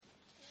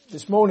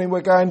This morning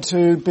we're going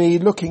to be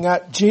looking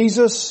at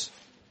Jesus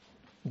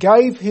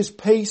gave his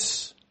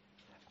peace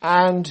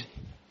and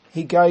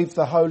he gave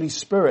the Holy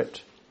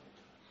Spirit.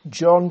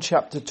 John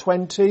chapter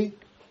 20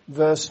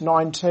 verse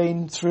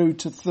 19 through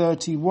to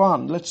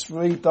 31. Let's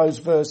read those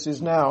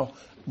verses now.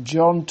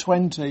 John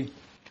 20,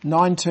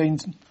 19.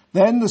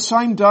 Then the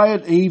same day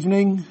at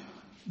evening,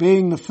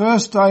 being the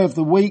first day of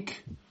the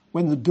week,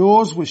 when the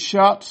doors were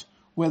shut,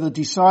 where the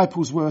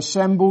disciples were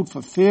assembled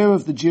for fear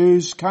of the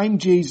Jews, came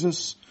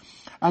Jesus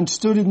and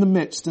stood in the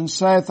midst and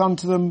saith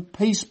unto them,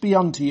 Peace be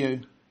unto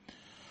you.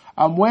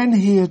 And when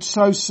he had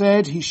so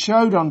said, he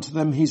showed unto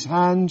them his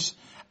hands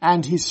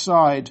and his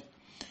side.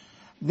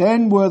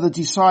 Then were the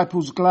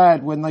disciples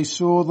glad when they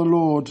saw the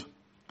Lord.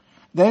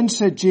 Then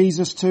said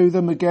Jesus to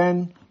them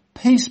again,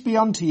 Peace be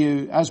unto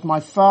you, as my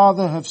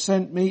Father hath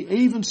sent me,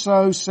 even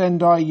so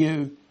send I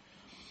you.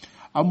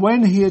 And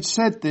when he had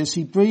said this,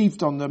 he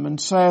breathed on them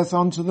and saith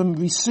unto them,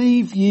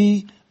 Receive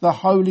ye the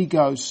Holy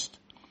Ghost.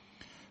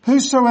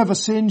 Whosoever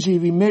sins ye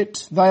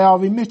remit, they are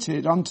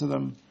remitted unto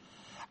them.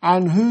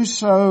 And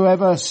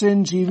whosoever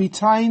sins ye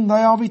retain,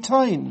 they are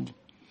retained.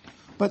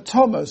 But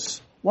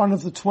Thomas, one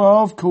of the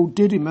 12, called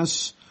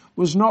Didymus,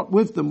 was not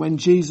with them when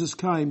Jesus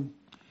came.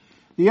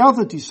 The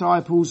other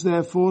disciples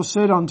therefore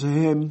said unto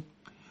him,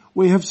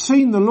 We have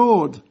seen the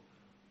Lord.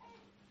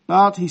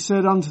 But he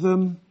said unto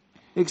them,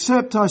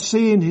 Except I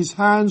see in his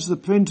hands the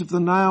print of the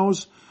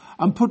nails,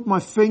 and put my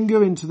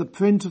finger into the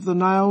print of the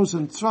nails,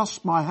 and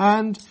thrust my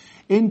hand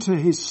into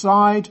his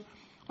side,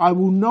 I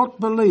will not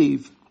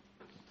believe.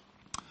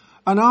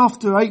 And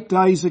after 8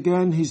 days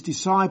again his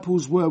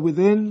disciples were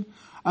within,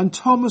 and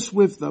Thomas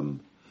with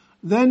them.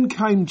 Then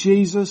came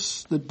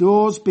Jesus, the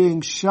doors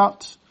being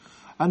shut,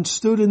 and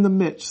stood in the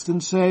midst,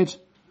 and said,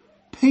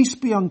 Peace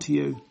be unto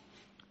you.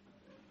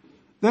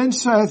 Then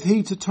saith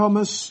he to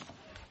Thomas,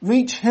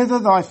 Reach hither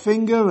thy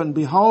finger, and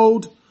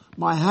behold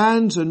my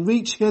hands, and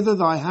reach hither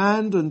thy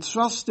hand, and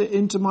thrust it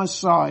into my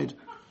side.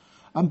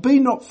 And be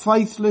not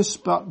faithless,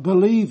 but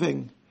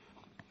believing.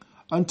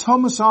 And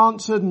Thomas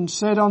answered and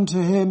said unto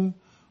him,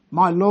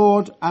 My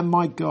Lord and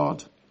my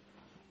God.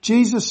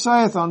 Jesus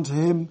saith unto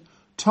him,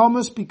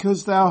 Thomas,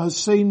 because thou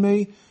hast seen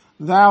me,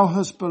 thou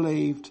hast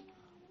believed.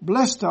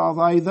 Blessed are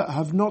they that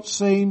have not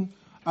seen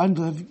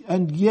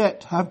and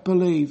yet have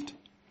believed.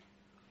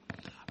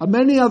 And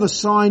many other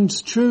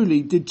signs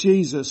truly did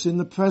Jesus in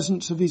the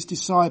presence of his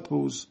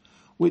disciples,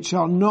 which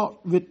are not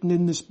written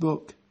in this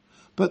book.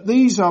 But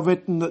these are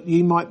written that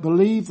ye might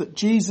believe that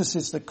Jesus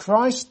is the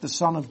Christ, the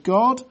Son of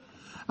God,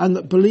 and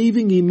that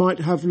believing ye might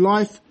have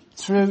life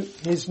through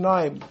his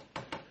name.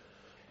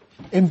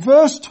 In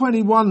verse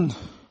 21,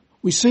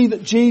 we see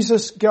that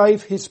Jesus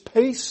gave his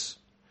peace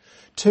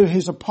to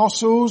his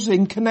apostles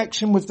in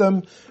connection with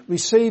them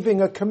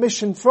receiving a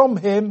commission from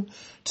him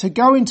to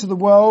go into the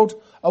world,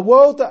 a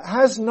world that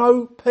has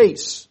no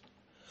peace,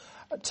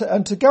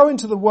 and to go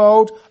into the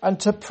world and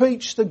to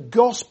preach the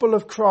gospel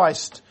of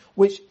Christ,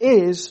 which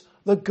is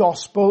the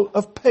gospel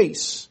of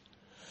peace.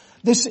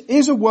 This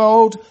is a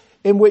world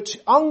in which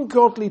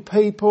ungodly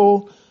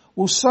people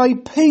will say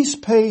peace,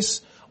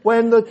 peace,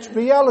 when the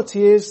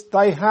reality is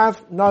they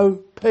have no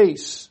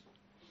peace.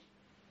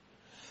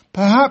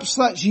 Perhaps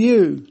that's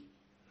you.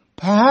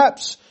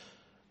 Perhaps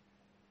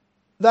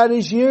that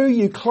is you.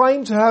 You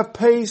claim to have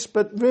peace,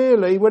 but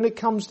really when it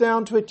comes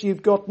down to it,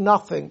 you've got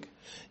nothing.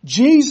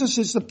 Jesus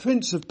is the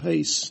Prince of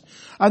Peace.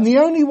 And the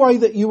only way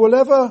that you will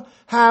ever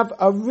have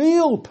a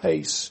real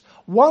peace,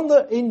 one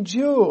that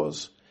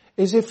endures,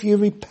 is if you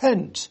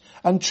repent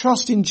and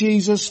trust in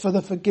Jesus for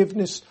the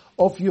forgiveness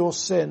of your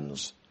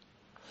sins.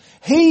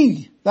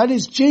 He, that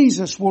is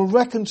Jesus, will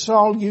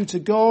reconcile you to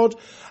God,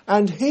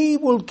 and he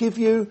will give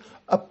you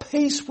a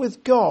peace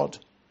with God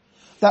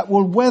that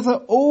will weather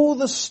all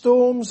the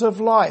storms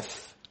of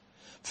life.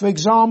 For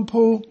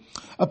example,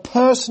 a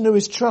person who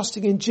is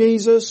trusting in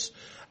Jesus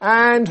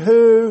and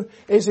who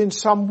is in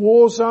some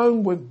war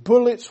zone with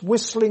bullets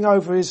whistling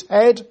over his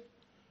head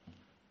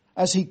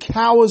as he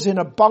cowers in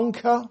a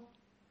bunker,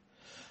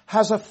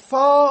 has a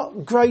far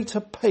greater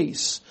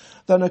peace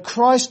than a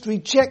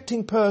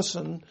Christ-rejecting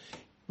person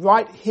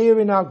right here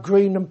in our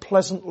green and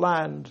pleasant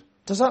land.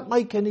 Does that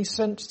make any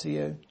sense to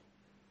you?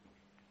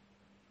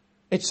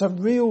 It's a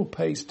real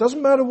peace.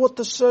 Doesn't matter what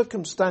the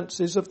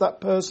circumstances of that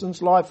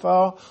person's life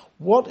are,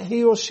 what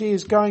he or she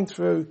is going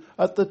through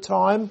at the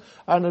time,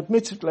 and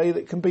admittedly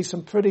that can be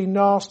some pretty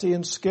nasty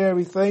and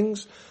scary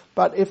things,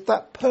 but if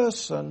that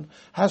person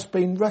has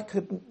been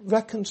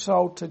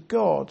reconciled to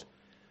God,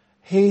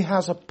 he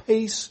has a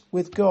peace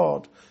with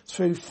God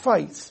through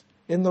faith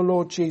in the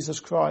Lord Jesus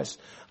Christ.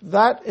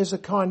 That is a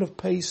kind of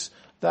peace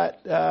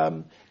that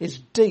is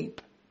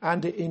deep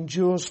and it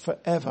endures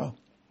forever.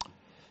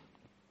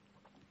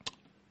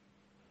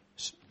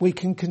 We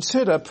can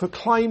consider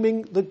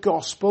proclaiming the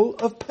gospel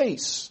of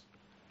peace.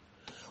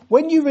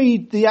 When you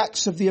read the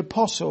Acts of the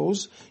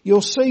Apostles,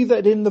 you'll see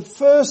that in the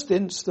first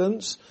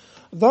instance,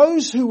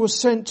 those who were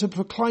sent to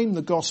proclaim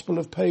the gospel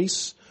of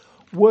peace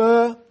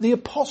were the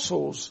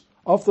apostles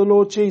of the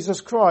Lord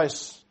Jesus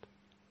Christ.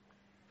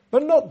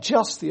 But not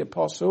just the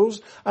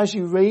apostles. As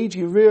you read,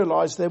 you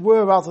realise there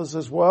were others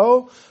as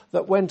well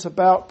that went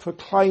about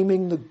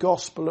proclaiming the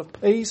gospel of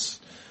peace.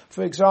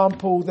 For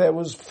example, there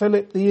was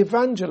Philip the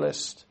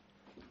evangelist.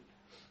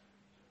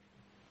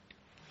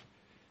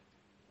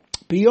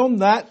 Beyond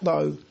that,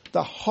 though,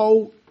 the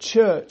whole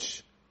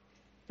church,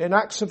 in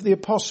Acts of the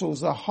Apostles,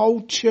 the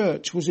whole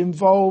church was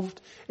involved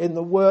in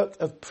the work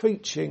of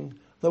preaching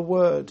the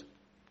word,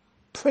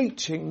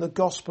 preaching the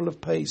gospel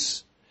of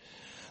peace.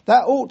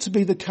 That ought to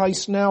be the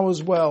case now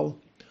as well.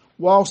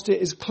 Whilst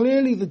it is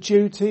clearly the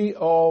duty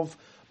of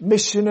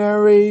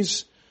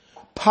missionaries,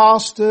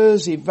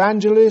 pastors,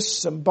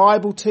 evangelists and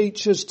Bible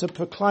teachers to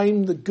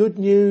proclaim the good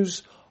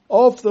news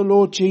of the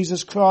Lord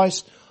Jesus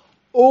Christ,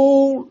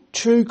 all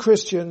true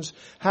Christians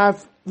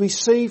have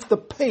received the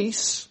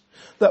peace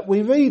that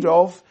we read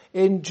of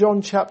in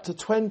John chapter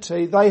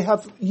 20.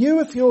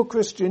 If you're a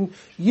Christian,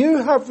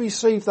 you have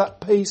received that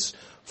peace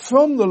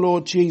from the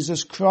Lord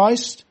Jesus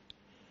Christ.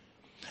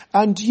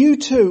 And you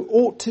too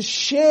ought to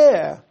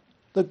share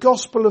the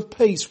gospel of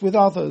peace with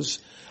others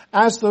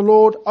as the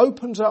Lord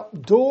opens up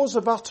doors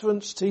of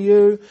utterance to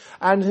you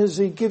and as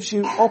He gives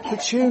you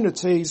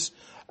opportunities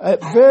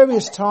at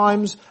various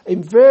times,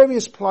 in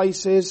various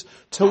places,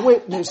 to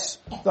witness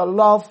the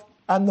love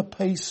and the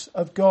peace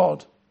of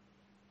God.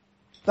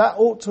 That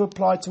ought to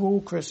apply to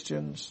all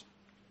Christians,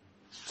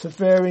 to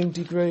varying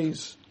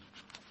degrees.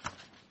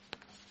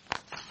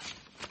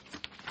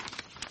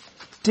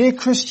 Dear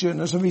Christian,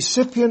 as a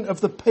recipient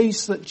of the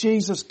peace that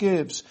Jesus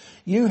gives,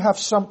 you have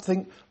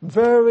something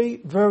very,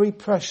 very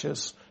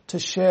precious to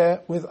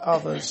share with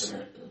others.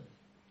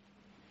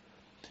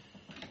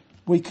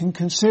 We can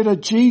consider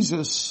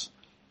Jesus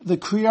the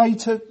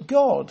Creator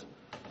God.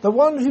 The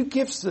one who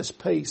gives this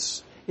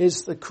peace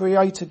is the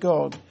Creator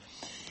God.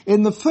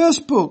 In the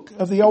first book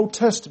of the Old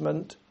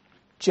Testament,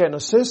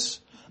 Genesis,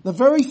 the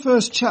very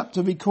first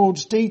chapter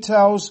records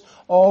details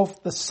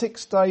of the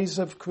 6 days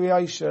of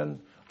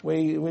creation.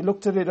 We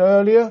looked at it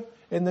earlier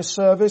in this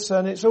service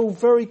and it's all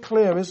very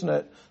clear, isn't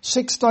it?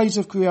 6 days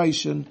of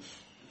creation.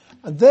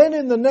 And then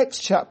in the next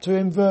chapter,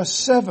 in verse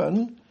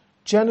 7,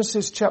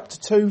 Genesis chapter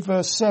 2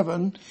 verse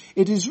 7,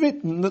 it is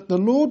written that the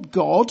Lord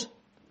God,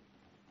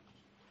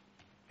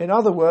 in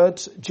other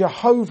words,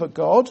 Jehovah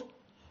God,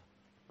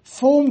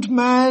 formed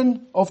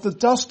man of the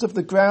dust of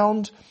the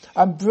ground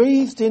and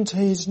breathed into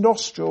his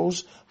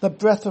nostrils the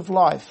breath of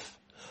life.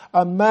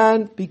 And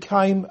man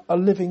became a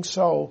living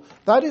soul.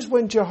 That is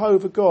when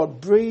Jehovah God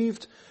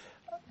breathed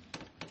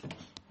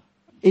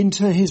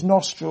into his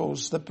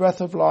nostrils the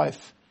breath of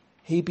life.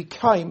 He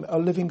became a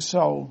living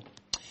soul.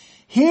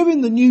 Here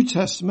in the New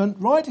Testament,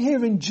 right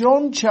here in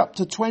John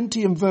chapter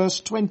 20 and verse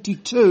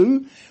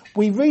 22,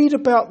 we read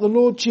about the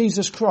Lord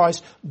Jesus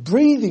Christ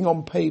breathing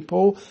on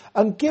people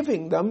and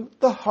giving them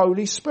the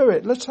Holy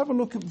Spirit. Let's have a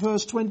look at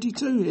verse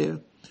 22 here.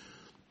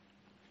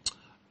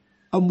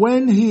 And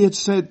when he had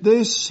said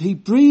this, he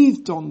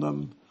breathed on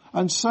them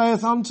and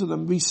saith unto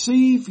them,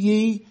 receive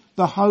ye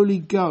the Holy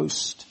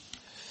Ghost.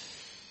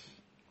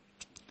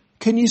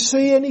 Can you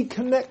see any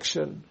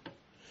connection?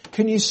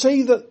 Can you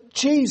see that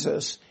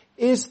Jesus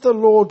is the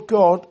Lord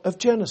God of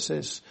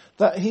Genesis?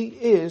 That He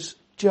is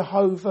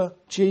Jehovah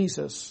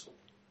Jesus?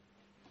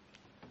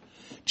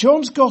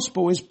 John's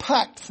Gospel is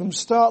packed from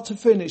start to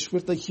finish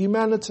with the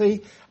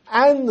humanity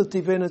and the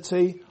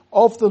divinity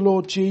of the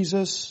Lord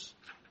Jesus.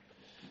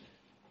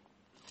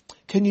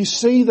 Can you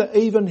see that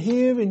even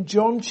here in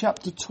John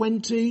chapter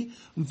 20,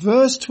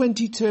 verse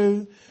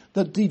 22,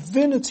 the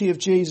divinity of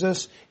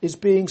Jesus is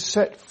being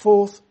set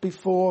forth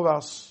before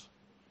us?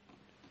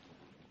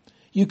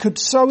 You could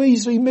so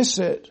easily miss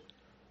it,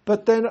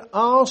 but then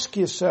ask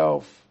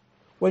yourself,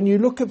 when you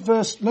look at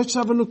let's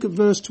have a look at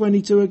verse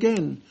 22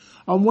 again.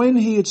 And when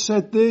he had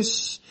said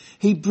this,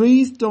 he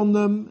breathed on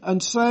them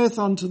and saith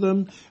unto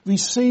them,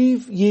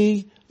 receive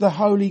ye the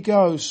Holy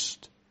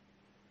Ghost.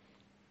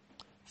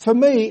 For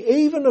me,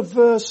 even a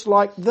verse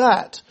like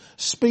that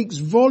speaks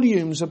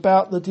volumes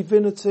about the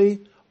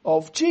divinity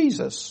of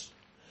Jesus,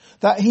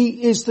 that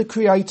He is the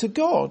Creator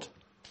God.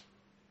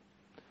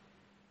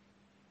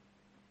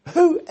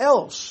 Who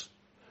else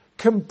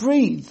can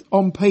breathe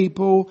on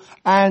people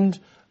and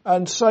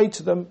say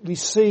to them,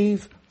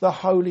 receive the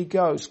Holy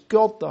Ghost,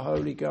 God the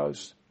Holy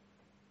Ghost?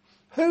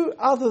 Who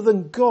other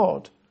than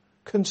God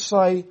can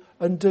say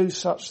and do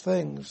such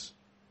things?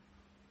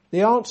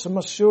 The answer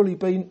must surely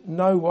be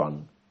no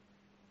one.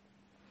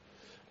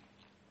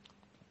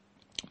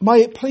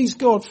 May it please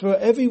God for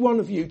every one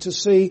of you to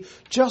see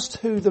just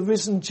who the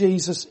risen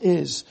Jesus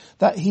is,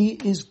 that He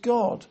is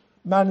God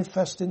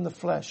manifest in the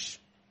flesh.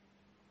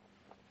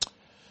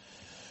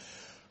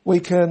 We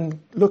can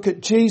look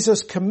at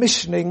Jesus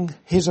commissioning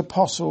His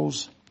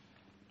apostles.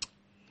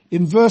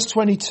 In verse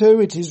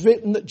 22 it is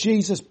written that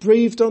Jesus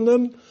breathed on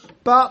them,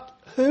 but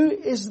who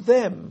is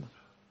them?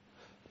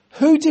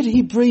 Who did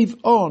He breathe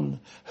on?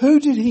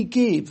 Who did He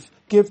give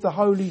the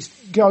Holy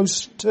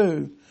Ghost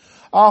to?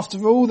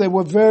 After all, there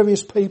were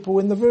various people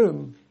in the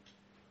room.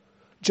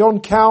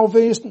 John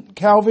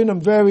Calvin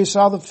and various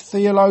other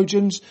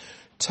theologians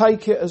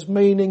take it as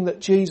meaning that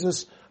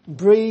Jesus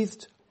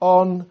breathed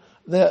on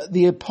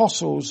the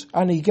apostles,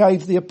 and he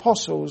gave the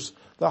apostles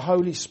the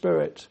Holy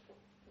Spirit.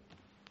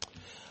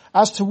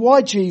 As to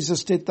why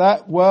Jesus did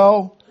that,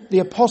 well, the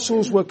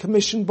apostles were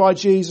commissioned by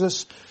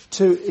Jesus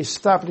to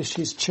establish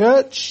his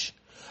church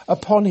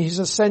upon his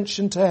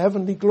ascension to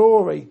heavenly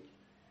glory.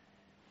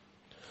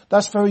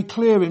 That's very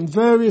clear in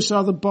various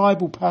other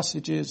Bible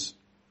passages.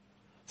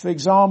 For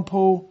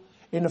example,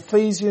 in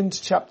Ephesians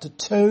chapter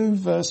 2,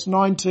 verse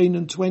 19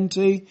 and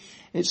 20,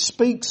 it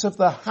speaks of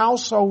the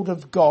household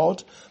of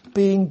God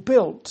being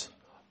built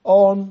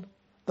on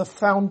the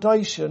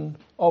foundation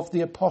of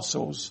the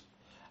apostles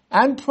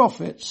and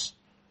prophets.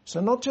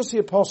 So not just the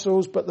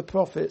apostles, but the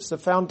prophets. The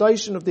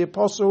foundation of the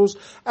apostles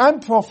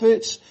and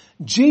prophets,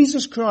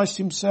 Jesus Christ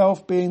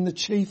himself being the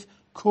chief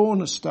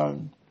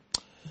cornerstone.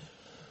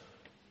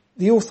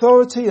 The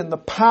authority and the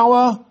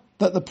power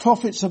that the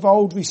prophets of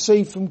old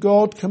received from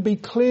God can be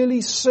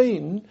clearly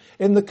seen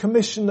in the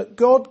commission that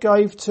God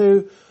gave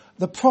to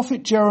the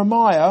prophet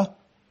Jeremiah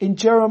in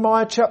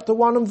Jeremiah chapter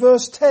 1 and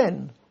verse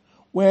 10,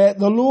 where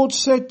the Lord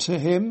said to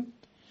him,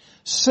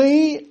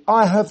 "See,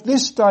 I have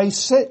this day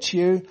set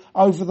you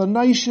over the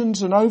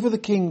nations and over the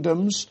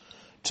kingdoms,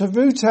 to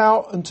root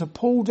out and to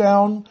pull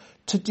down,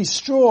 to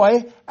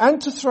destroy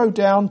and to throw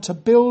down, to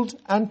build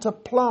and to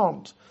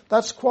plant."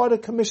 That's quite a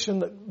commission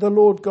that the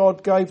Lord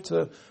God gave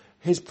to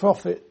his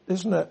prophet,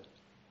 isn't it?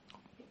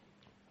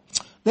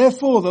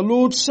 Therefore the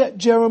Lord set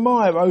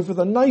Jeremiah over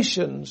the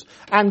nations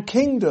and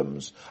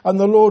kingdoms, and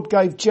the Lord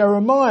gave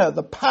Jeremiah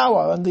the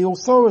power and the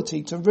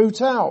authority to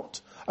root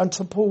out and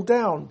to pull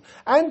down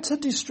and to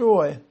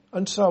destroy,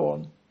 and so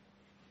on.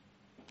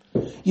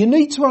 You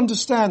need to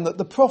understand that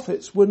the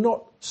prophets were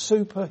not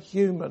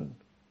superhuman.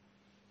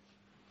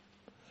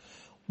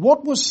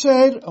 What was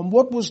said and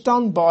what was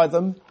done by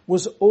them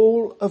was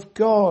all of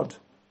God.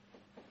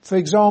 For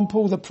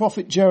example, the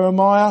prophet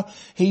Jeremiah,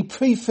 he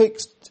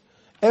prefixed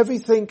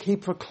everything he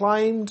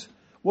proclaimed.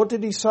 What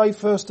did he say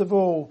first of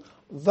all?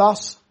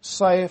 "Thus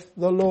saith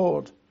the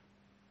Lord."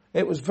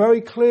 It was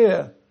very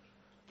clear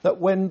that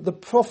when the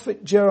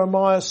prophet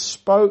Jeremiah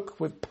spoke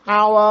with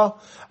power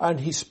and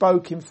he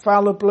spoke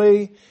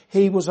infallibly,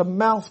 he was a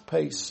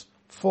mouthpiece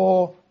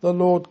for the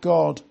Lord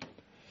God.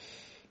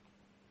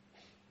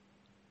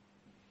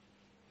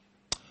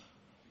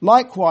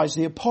 Likewise,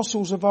 the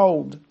apostles of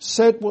old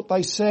said what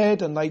they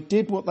said and they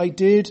did what they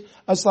did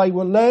as they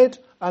were led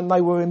and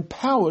they were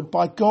empowered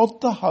by God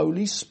the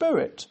Holy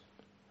Spirit.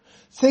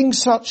 Things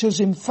such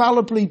as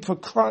infallibly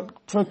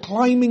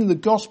proclaiming the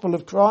gospel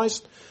of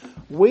Christ.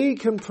 We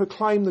can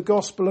proclaim the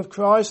gospel of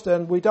Christ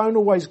and we don't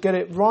always get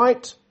it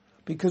right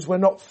because we're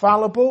not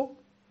fallible.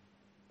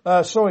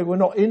 We're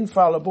not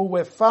infallible,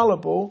 we're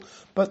fallible.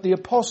 But the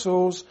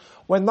apostles,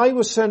 when they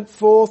were sent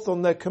forth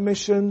on their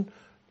commission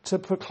to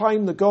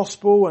proclaim the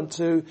gospel and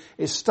to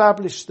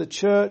establish the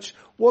church,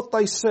 what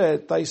they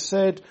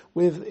said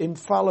with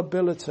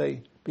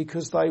infallibility,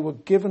 because they were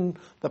given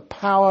the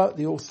power,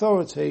 the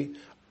authority,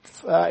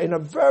 in a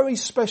very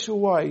special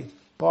way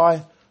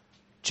by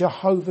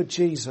Jehovah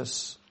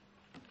Jesus.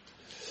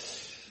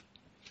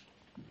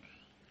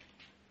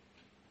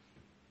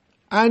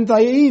 And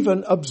they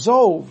even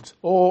absolved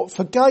or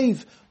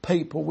forgave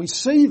people. We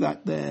see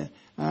that there.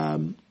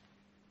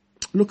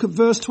 Look at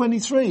verse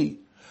 23.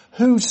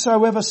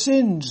 "Whosoever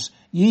sins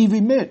ye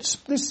remit."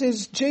 This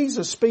is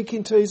Jesus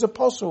speaking to his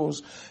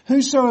apostles.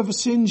 "Whosoever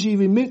sins ye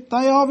remit,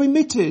 they are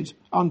remitted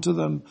unto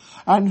them.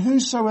 And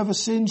whosoever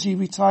sins ye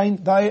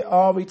retain, they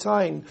are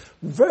retained."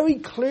 Very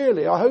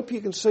clearly, I hope you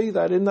can see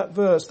that in that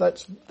verse.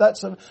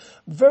 That's a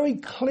very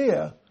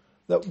clear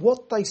that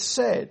what they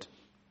said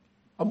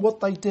and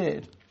what they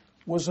did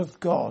was of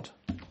God.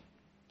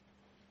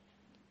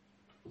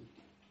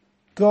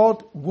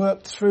 God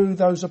worked through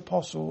those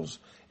apostles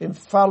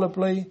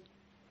infallibly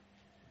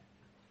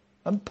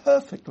and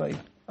perfectly,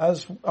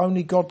 as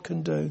only God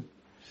can do.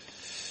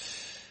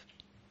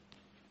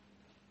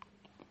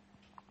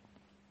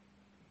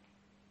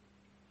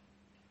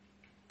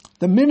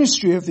 The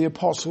ministry of the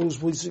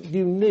apostles was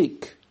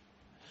unique.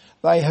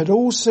 They had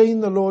all seen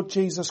the Lord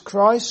Jesus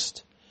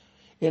Christ.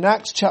 In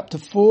Acts chapter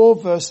 4,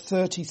 verse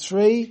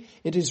 33,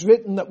 it is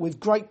written that with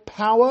great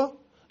power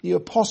the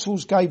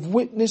apostles gave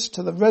witness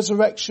to the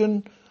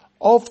resurrection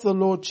of the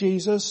Lord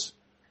Jesus.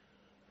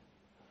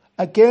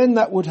 Again,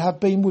 that would have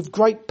been with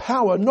great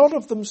power, not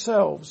of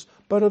themselves,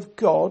 but of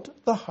God,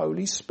 the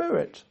Holy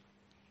Spirit,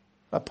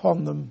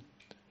 upon them.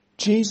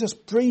 Jesus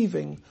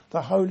breathing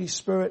the Holy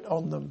Spirit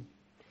on them.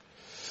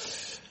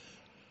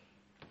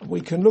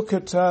 We can look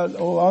at,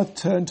 or I'll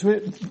turn to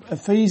it,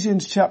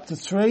 Ephesians chapter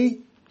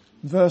 3,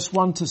 verse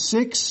 1 to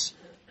 6,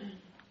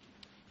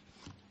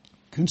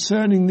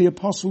 concerning the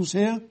apostles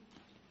here.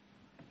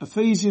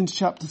 Ephesians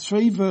chapter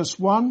 3, verse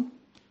 1.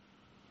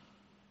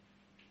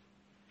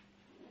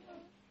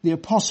 The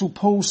apostle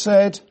Paul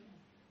said,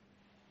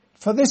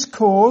 "For this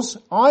cause,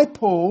 I,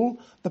 Paul,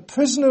 the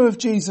prisoner of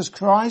Jesus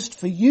Christ,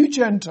 for you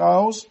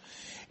Gentiles,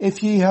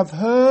 if ye have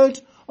heard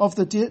of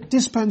the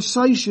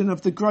dispensation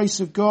of the grace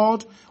of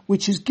God,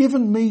 which is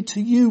given me to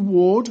you,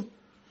 ward,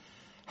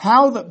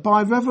 how that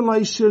by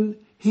revelation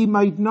he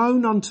made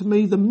known unto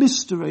me the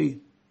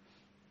mystery,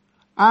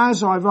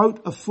 as I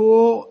wrote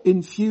afore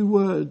in few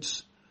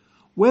words,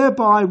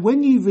 whereby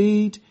when ye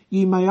read,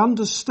 ye may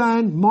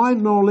understand my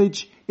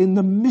knowledge in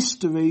the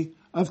mystery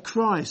of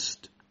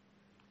Christ,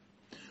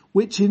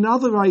 which in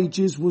other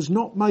ages was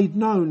not made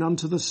known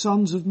unto the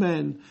sons of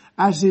men,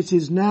 as it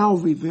is now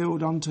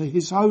revealed unto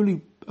his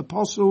holy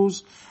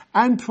apostles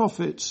and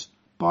prophets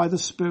by the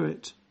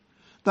Spirit,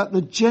 that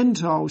the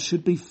Gentiles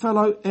should be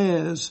fellow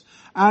heirs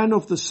and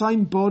of the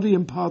same body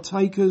and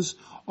partakers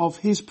of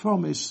his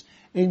promise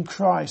in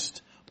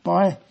Christ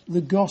by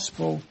the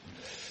gospel.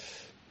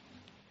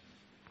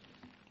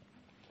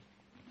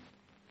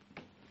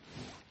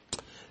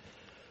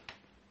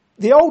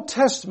 The Old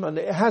Testament,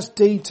 it has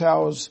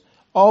details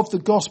of the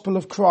gospel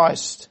of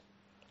Christ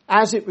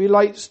as it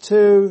relates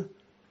to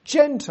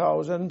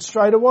Gentiles, and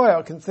straight away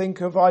I can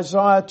think of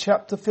Isaiah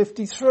chapter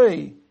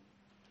 53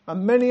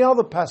 and many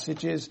other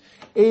passages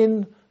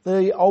in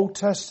the Old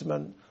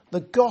Testament. The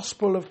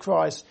gospel of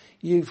Christ,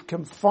 you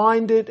can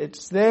find it,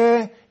 it's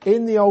there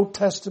in the Old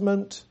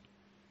Testament.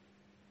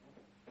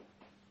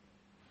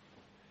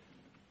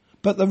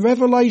 But the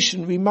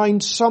revelation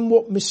remained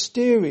somewhat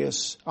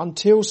mysterious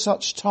until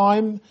such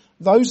time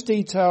those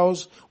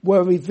details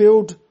were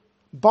revealed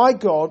by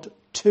God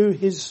to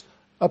his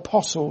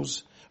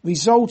apostles,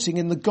 resulting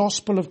in the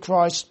gospel of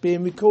Christ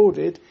being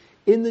recorded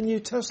in the New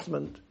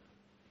Testament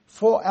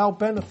for our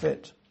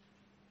benefit.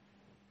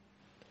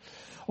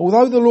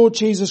 Although the Lord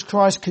Jesus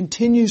Christ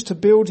continues to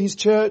build his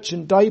church,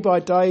 and day by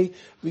day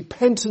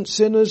repentant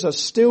sinners are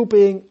still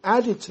being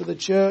added to the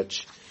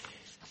church,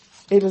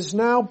 it has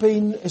now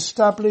been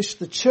established,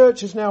 the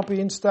church has now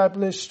been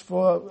established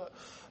for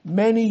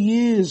many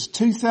years,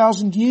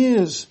 2,000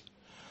 years,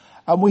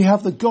 and we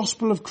have the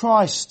gospel of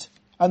Christ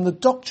and the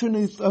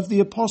doctrine of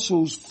the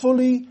apostles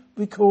fully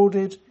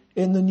recorded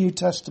in the New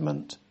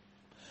Testament.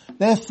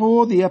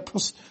 Therefore, the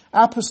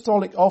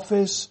apostolic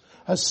office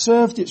has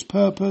served its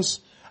purpose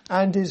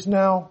and is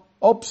now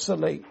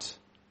obsolete.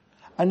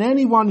 And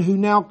anyone who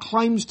now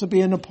claims to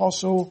be an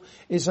apostle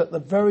is at the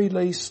very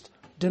least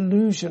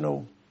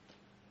delusional.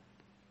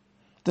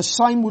 The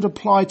same would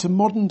apply to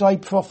modern day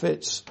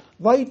prophets.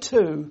 They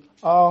too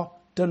are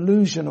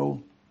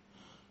delusional.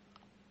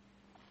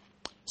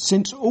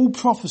 Since all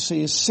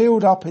prophecy is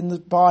sealed up in the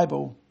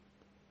Bible,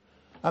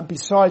 and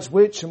besides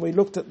which, and we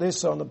looked at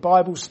this on the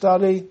Bible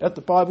study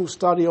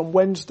on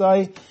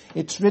Wednesday,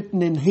 it's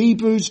written in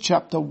Hebrews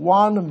chapter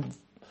 1 and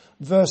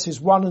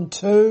verses 1 and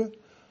 2,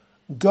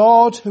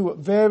 God, who at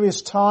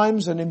various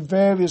times and in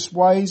various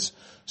ways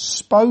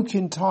spoke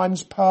in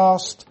times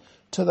past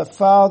to the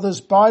fathers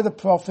by the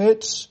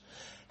prophets,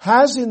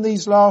 has in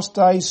these last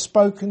days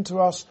spoken to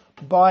us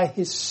by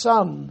his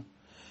Son,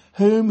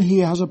 whom he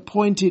has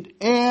appointed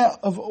heir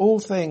of all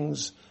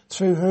things,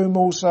 through whom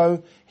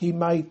also he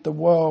made the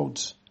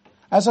worlds.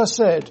 As I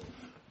said,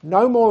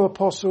 no more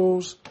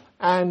apostles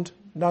and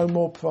no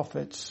more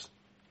prophets.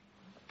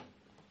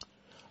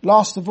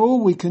 Last of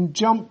all, we can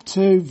jump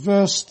to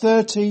verse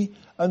 30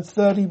 and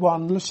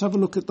 31. Let's have a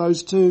look at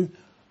those two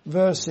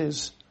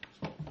verses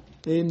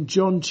in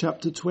John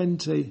chapter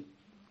 20.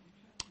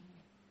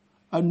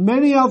 And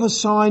many other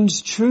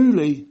signs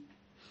truly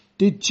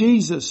did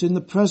Jesus in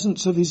the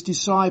presence of his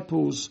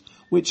disciples,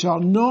 which are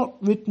not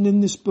written in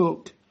this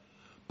book,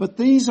 but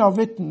these are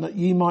written that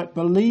ye might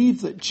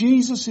believe that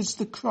Jesus is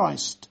the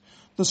Christ,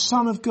 the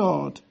Son of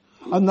God,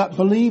 and that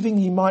believing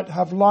ye might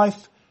have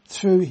life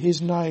through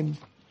his name.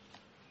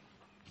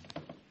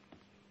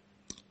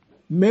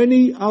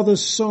 Many other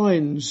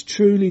signs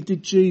truly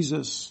did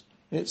Jesus.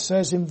 It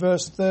says in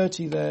verse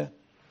 30 there.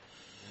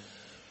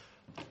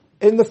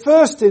 In the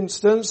first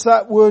instance,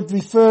 that would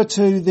refer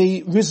to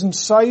the risen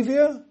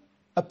Saviour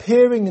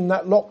appearing in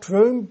that locked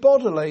room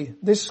bodily.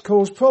 This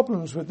caused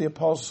problems with the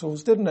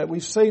apostles, didn't it?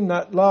 We've seen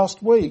that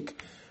last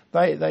week.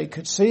 They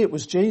could see it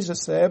was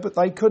Jesus there, but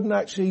they couldn't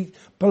actually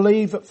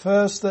believe at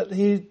first that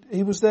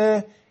he was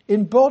there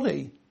in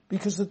body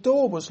because the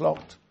door was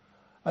locked.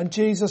 And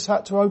Jesus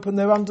had to open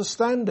their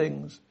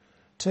understandings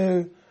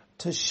to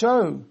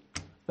show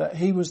that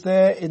he was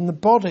there in the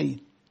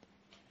body.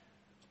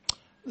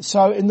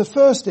 So in the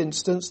first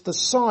instance, the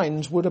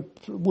signs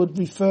would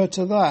refer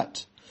to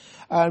that.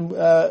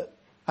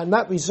 And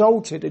that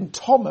resulted in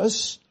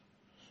Thomas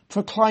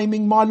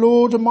proclaiming, "My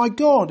Lord and my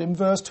God," in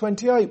verse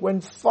 28,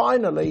 when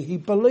finally he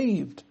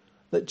believed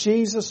that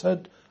Jesus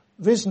had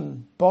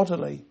risen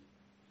bodily.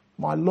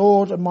 "My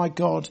Lord and my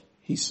God,"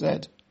 he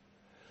said.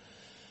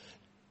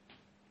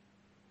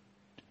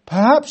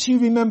 Perhaps you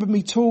remember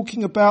me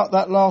talking about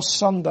that last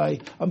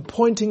Sunday and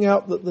pointing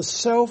out that the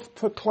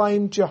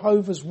self-proclaimed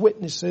Jehovah's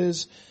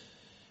Witnesses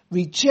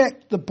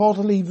reject the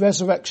bodily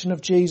resurrection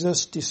of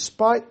Jesus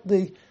despite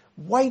the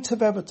weight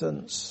of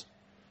evidence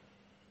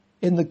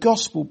in the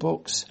gospel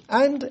books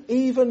and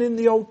even in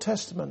the Old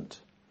Testament,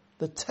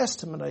 the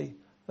testimony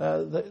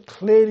that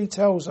clearly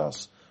tells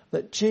us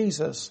that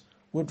Jesus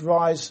would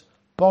rise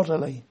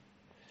bodily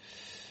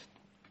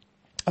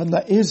and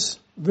that is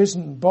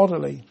risen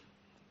bodily.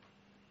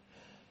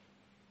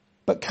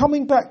 But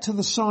coming back to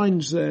the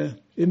signs there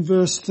in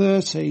verse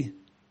 30,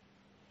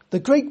 The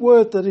Greek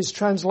word that is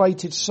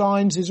translated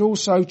signs is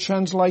also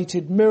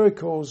translated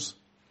miracles.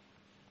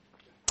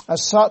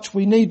 As such,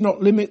 we need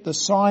not limit the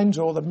signs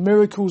or the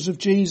miracles of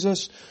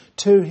Jesus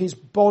to his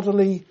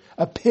bodily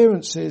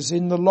appearances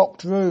in the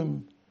locked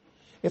room.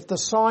 If the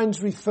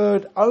signs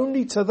referred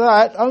only to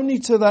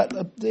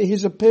that,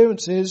 his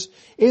appearances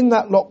in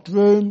that locked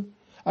room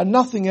and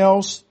nothing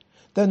else,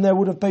 then there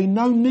would have been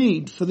no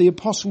need for the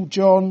Apostle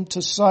John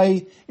to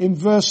say in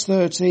verse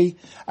 30,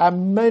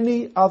 and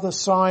many other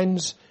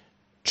signs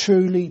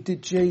truly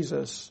did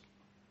Jesus.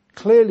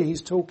 Clearly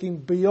he's talking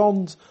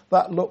beyond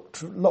that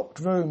locked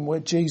room where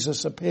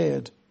Jesus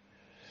appeared.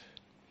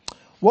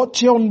 What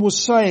John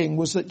was saying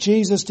was that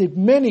Jesus did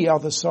many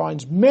other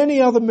signs,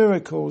 many other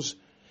miracles.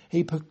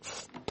 He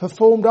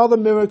performed other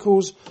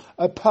miracles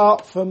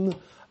apart from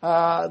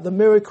the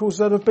miracles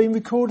that have been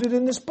recorded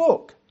in this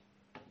book.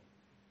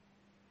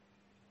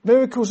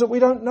 Miracles that we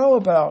don't know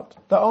about,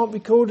 that aren't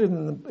recorded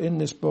in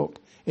this book,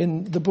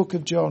 in the book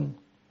of John.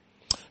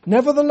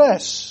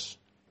 Nevertheless,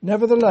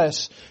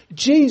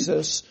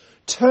 Jesus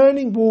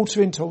turning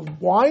water into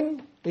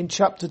wine in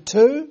chapter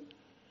 2,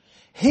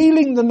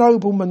 healing the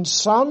nobleman's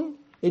son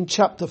in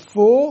chapter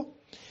 4,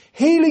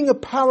 healing a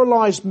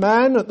paralyzed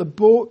man at the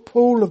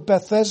pool of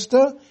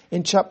Bethesda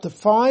in chapter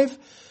 5,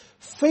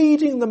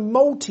 feeding the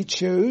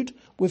multitude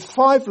with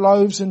 5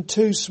 loaves and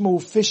 2 small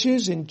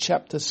fishes in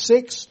chapter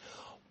 6,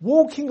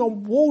 walking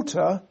on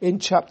water in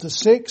chapter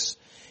 6,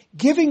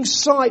 giving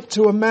sight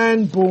to a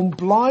man born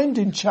blind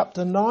in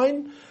chapter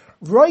 9,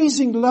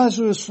 raising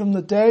Lazarus from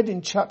the dead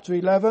in chapter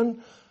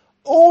 11.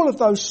 All of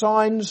those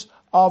signs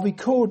are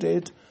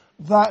recorded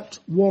that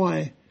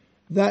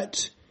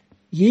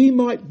ye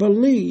might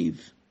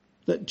believe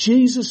that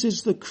Jesus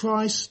is the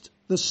Christ,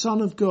 the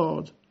Son of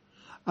God,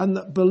 and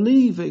that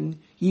believing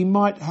ye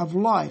might have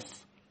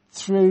life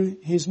through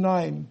his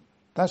name.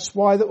 That's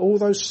why all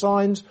those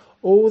signs,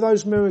 all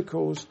those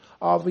miracles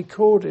are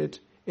recorded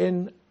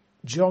in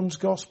John's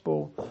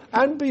Gospel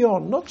and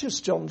beyond, not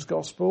just John's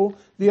Gospel,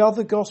 the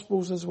other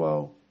Gospels as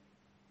well.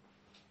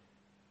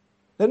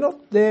 They're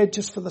not there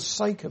just for the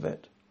sake of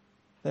it.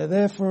 They're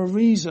there for a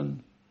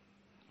reason.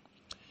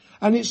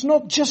 And it's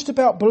not just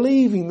about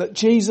believing that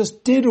Jesus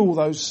did all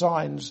those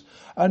signs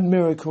and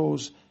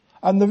miracles.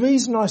 And the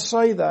reason I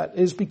say that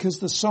is because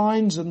the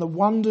signs and the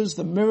wonders,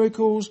 the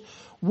miracles,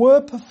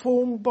 were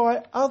performed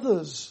by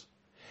others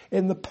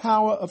in the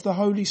power of the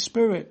Holy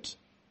Spirit.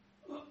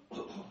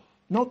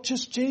 Not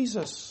just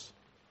Jesus.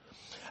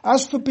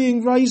 As for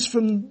being raised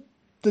from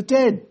the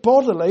dead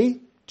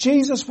bodily,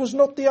 Jesus was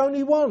not the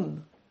only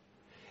one.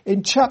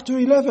 In chapter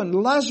 11,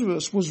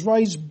 Lazarus was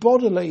raised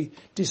bodily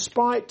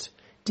despite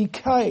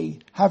decay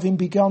having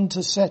begun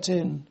to set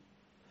in.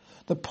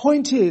 The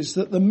point is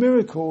that the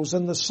miracles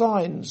and the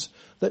signs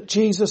that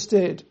Jesus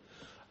did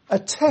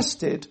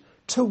attested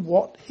to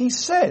what he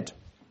said.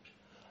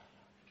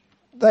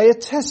 They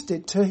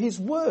attested to his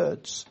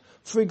words.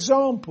 For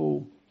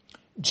example,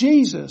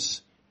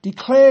 Jesus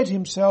declared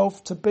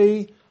himself to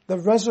be the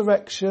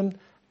resurrection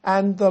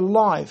and the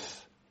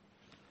life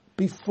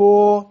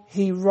before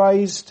he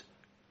raised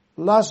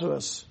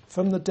Lazarus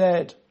from the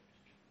dead.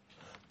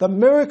 The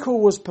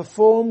miracle was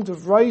performed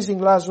of raising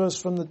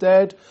Lazarus from the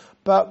dead,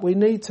 but we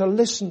need to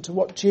listen to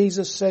what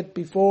Jesus said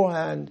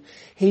beforehand.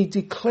 He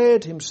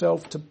declared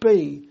himself to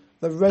be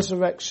the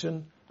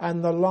resurrection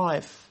and the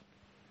life.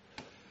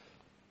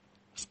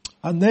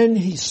 And then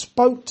he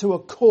spoke to a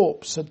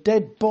corpse, a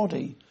dead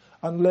body,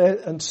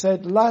 and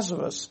said,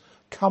 Lazarus,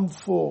 come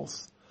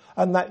forth.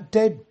 And that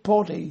dead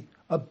body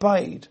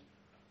obeyed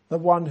the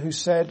one who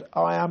said,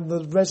 I am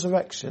the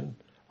resurrection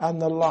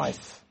and the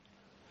life.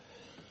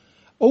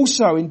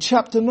 Also in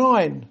chapter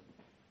 9,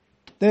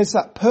 there's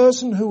that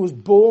person who was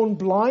born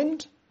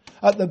blind.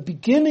 At the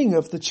beginning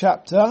of the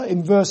chapter,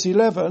 in verse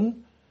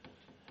 11,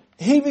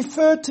 he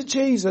referred to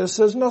Jesus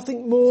as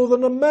nothing more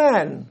than a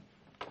man.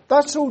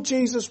 That's all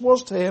Jesus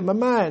was to him, a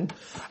man.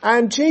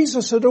 And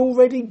Jesus had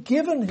already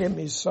given him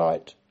his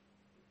sight.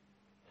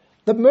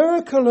 The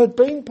miracle had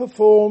been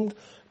performed,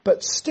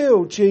 but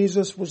still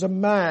Jesus was a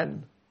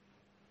man.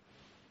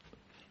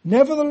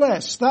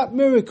 Nevertheless, that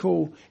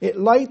miracle, it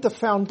laid the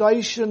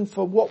foundation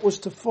for what was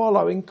to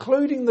follow,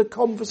 including the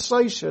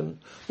conversation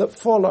that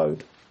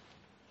followed.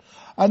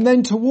 And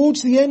then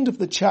towards the end of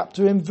the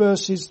chapter, in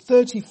verses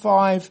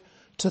 35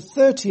 to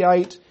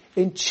 38,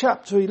 in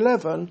chapter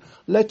 11,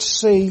 let's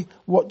see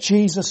what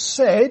Jesus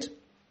said,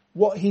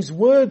 what his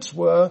words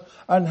were,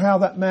 and how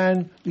that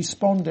man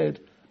responded.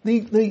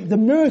 The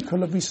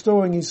miracle of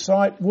restoring his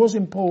sight was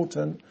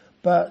important,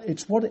 but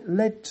it's what it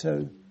led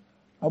to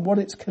and what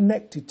it's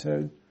connected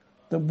to.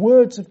 The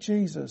words of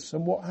Jesus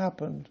and what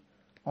happened.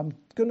 I'm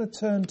going to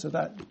turn to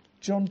that.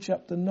 John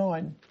chapter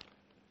 9.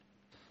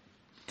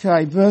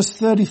 Okay, verse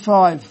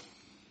 35.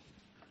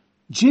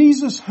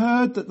 Jesus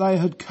heard that they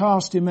had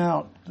cast him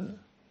out.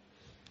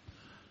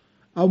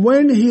 And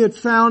when he had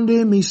found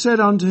him, he said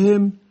unto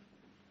him,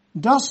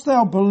 Dost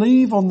thou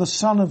believe on the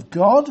Son of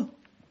God?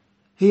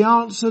 He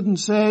answered and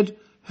said,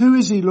 Who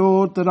is he,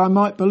 Lord, that I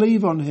might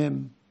believe on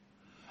him?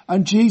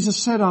 And Jesus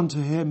said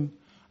unto him,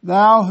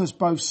 Thou hast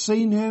both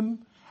seen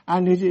him,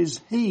 and it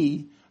is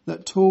he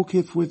that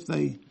talketh with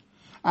thee.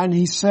 And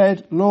he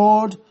said,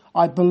 Lord,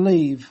 I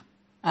believe.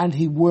 And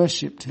he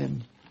worshipped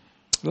him.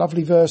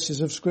 Lovely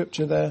verses of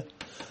scripture there.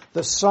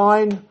 The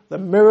sign, the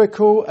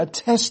miracle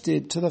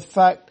attested to the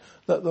fact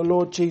that the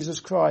Lord Jesus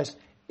Christ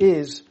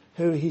is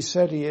who he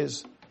said he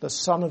is, the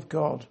Son of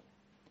God.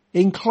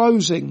 In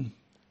closing,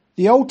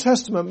 the Old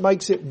Testament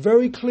makes it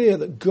very clear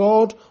that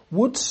God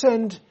would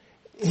send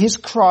his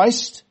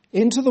Christ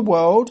into the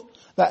world,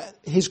 that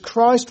his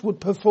Christ would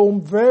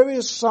perform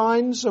various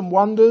signs and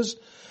wonders,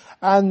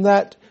 and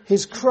that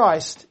his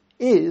Christ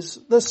is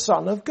the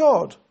Son of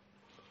God.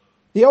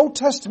 The Old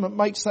Testament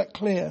makes that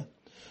clear.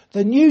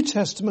 The New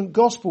Testament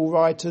gospel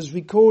writers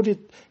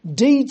recorded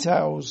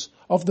details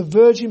of the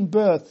virgin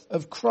birth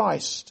of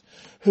Christ,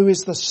 who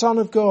is the Son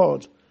of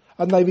God,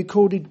 and they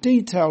recorded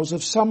details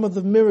of some of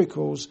the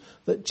miracles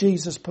that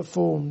Jesus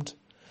performed.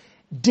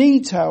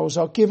 Details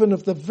are given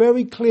of the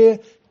very clear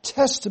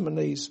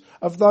testimonies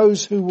of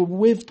those who were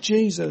with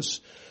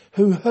Jesus,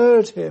 who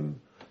heard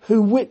him,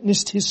 who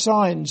witnessed his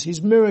signs,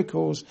 his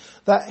miracles,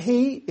 that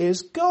he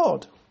is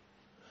God.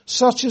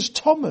 Such as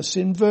Thomas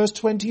in verse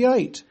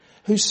 28,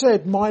 who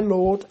said, my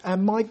Lord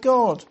and my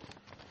God.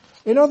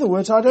 In other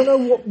words, I don't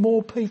know what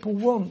more people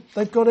want.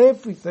 They've got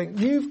everything.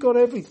 You've got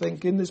everything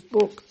in this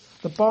book,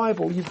 the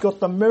Bible. You've got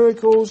the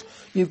miracles.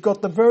 You've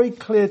got the very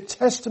clear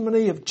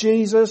testimony of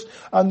Jesus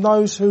and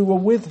those who were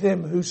with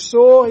him, who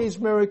saw his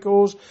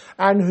miracles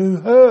and who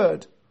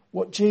heard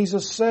what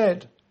Jesus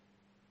said.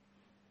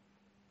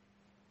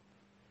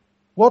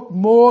 What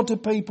more do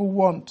people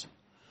want?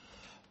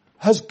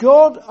 Has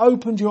God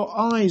opened your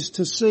eyes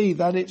to see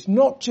that it's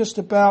not just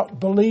about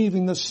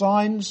believing the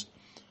signs,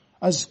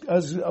 as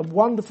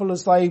wonderful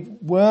as they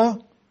were?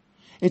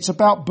 It's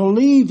about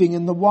believing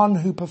in the one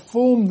who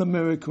performed the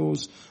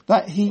miracles,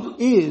 that he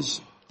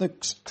is the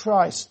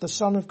Christ, the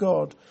Son of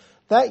God,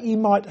 that ye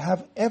might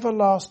have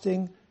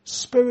everlasting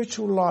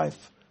spiritual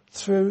life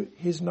through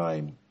his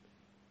name.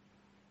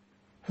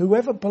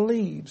 Whoever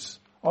believes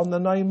on the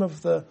name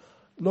of the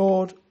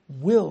Lord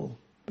will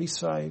be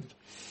saved.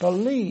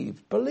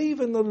 Believe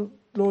in the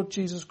Lord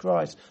Jesus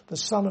Christ, the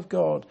Son of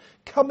God,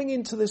 coming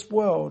into this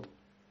world,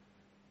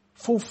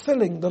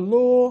 fulfilling the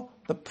law,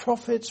 the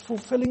prophets,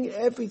 fulfilling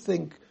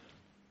everything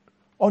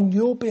on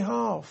your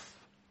behalf,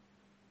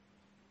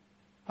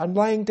 and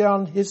laying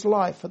down his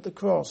life at the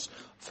cross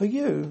for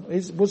you.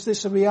 Was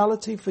this a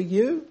reality for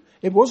you?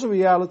 It was a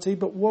reality,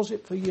 but was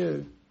it for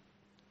you?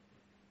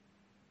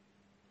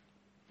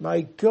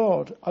 May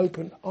God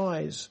open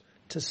eyes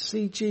to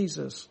see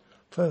Jesus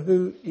for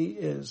who he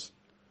is,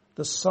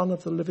 the Son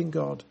of the living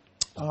God.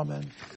 Amen.